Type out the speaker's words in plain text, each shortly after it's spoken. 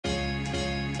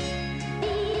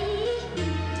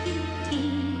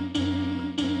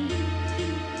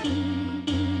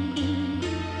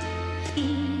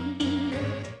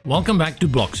Welcome back to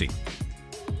Blocksy.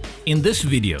 In this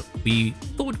video, we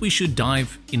thought we should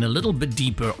dive in a little bit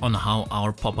deeper on how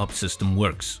our pop-up system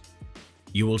works.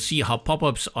 You will see how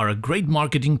pop-ups are a great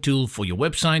marketing tool for your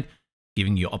website,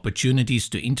 giving you opportunities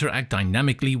to interact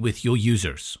dynamically with your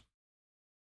users.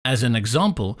 As an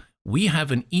example, we have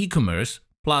an e-commerce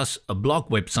plus a blog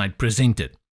website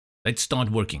presented. Let's start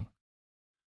working.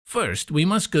 First, we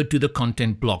must go to the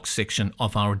content blocks section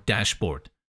of our dashboard.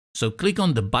 So click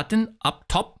on the button up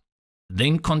top,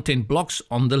 then content blocks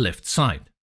on the left side.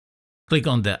 Click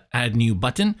on the add new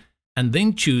button and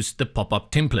then choose the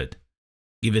pop-up template.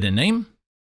 Give it a name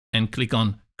and click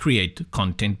on create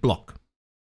content block.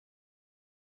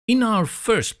 In our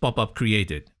first pop-up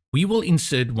created, we will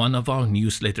insert one of our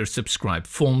newsletter subscribe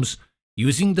forms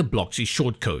using the Blocksy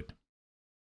shortcode.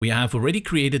 We have already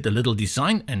created a little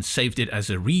design and saved it as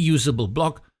a reusable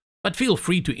block, but feel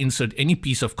free to insert any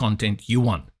piece of content you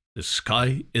want. The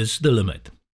sky is the limit.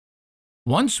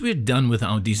 Once we're done with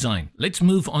our design, let's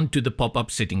move on to the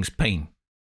pop-up settings pane.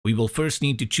 We will first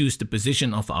need to choose the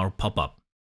position of our pop-up.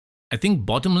 I think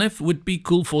bottom left would be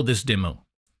cool for this demo.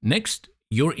 Next,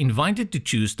 you're invited to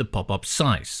choose the pop-up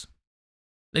size.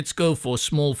 Let's go for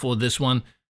small for this one,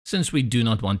 since we do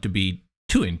not want to be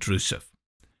too intrusive.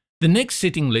 The next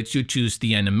setting lets you choose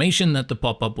the animation that the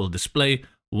pop-up will display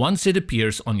once it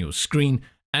appears on your screen,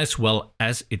 as well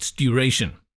as its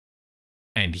duration.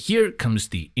 And here comes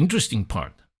the interesting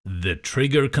part, the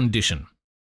trigger condition.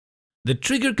 The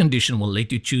trigger condition will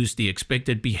let you choose the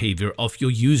expected behavior of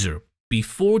your user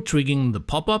before triggering the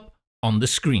pop-up on the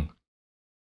screen.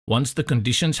 Once the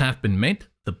conditions have been met,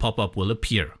 the pop-up will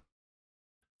appear.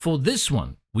 For this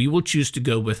one, we will choose to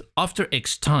go with after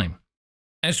X time,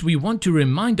 as we want to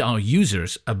remind our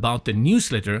users about the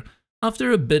newsletter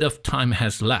after a bit of time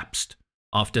has lapsed,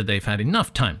 after they've had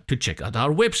enough time to check out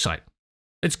our website.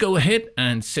 Let's go ahead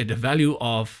and set a value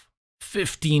of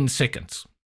 15 seconds.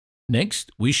 Next,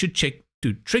 we should check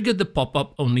to trigger the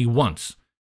pop-up only once,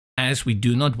 as we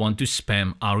do not want to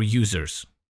spam our users.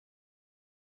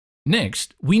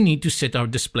 Next, we need to set our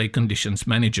display conditions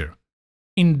manager.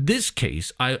 In this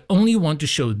case, I only want to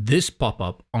show this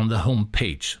pop-up on the home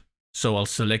page. So I'll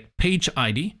select Page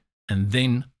ID and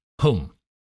then Home.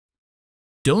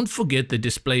 Don't forget the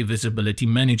Display Visibility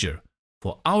Manager.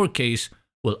 For our case,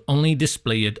 we'll only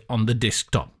display it on the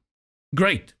desktop.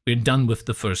 Great, we're done with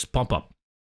the first pop-up.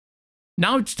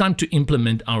 Now it's time to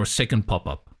implement our second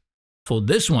pop-up. For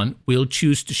this one, we'll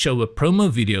choose to show a promo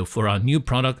video for our new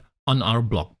product on our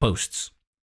blog posts.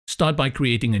 Start by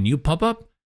creating a new pop-up,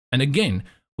 and again,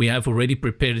 we have already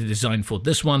prepared a design for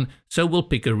this one, so we'll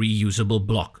pick a reusable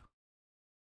block.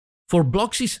 For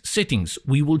Blocksy's settings,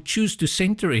 we will choose to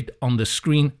center it on the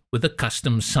screen with a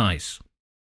custom size.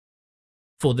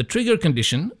 For the trigger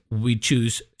condition, we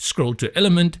choose scroll to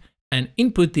element and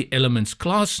input the element's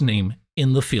class name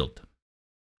in the field.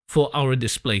 For our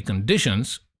display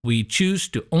conditions, we choose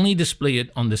to only display it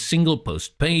on the single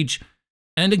post page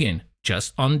and again,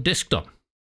 just on desktop.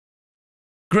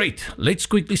 Great, let's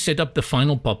quickly set up the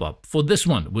final pop-up. For this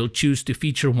one, we'll choose to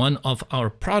feature one of our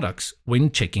products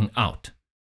when checking out.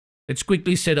 Let's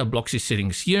quickly set up Blocksy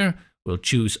settings here. We'll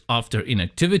choose after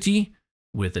inactivity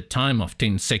with a time of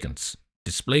 10 seconds.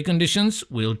 Display conditions,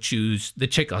 we'll choose the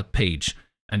checkout page.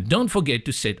 And don't forget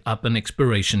to set up an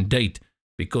expiration date,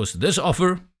 because this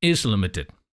offer is limited.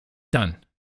 Done.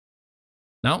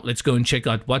 Now let's go and check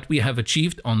out what we have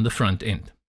achieved on the front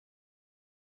end.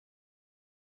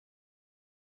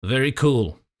 Very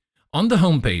cool. On the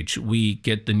home page, we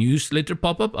get the newsletter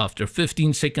pop-up after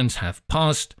 15 seconds have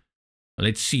passed.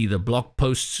 Let's see the blog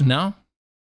posts now.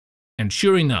 And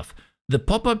sure enough, the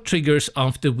pop-up triggers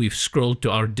after we've scrolled to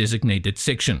our designated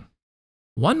section.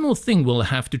 One more thing we'll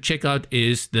have to check out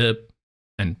is the,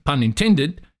 and pun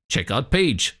intended, checkout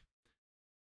page.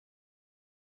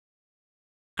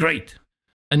 Great!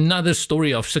 Another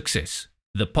story of success.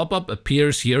 The pop-up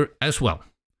appears here as well.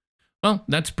 Well,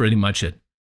 that's pretty much it.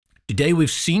 Today we've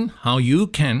seen how you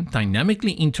can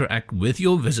dynamically interact with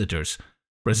your visitors,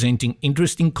 presenting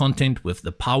interesting content with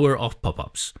the power of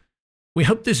pop-ups. We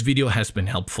hope this video has been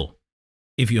helpful.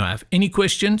 If you have any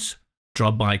questions,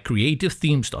 drop by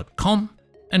creativethemes.com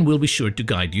and we'll be sure to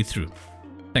guide you through.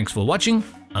 Thanks for watching.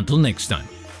 Until next time.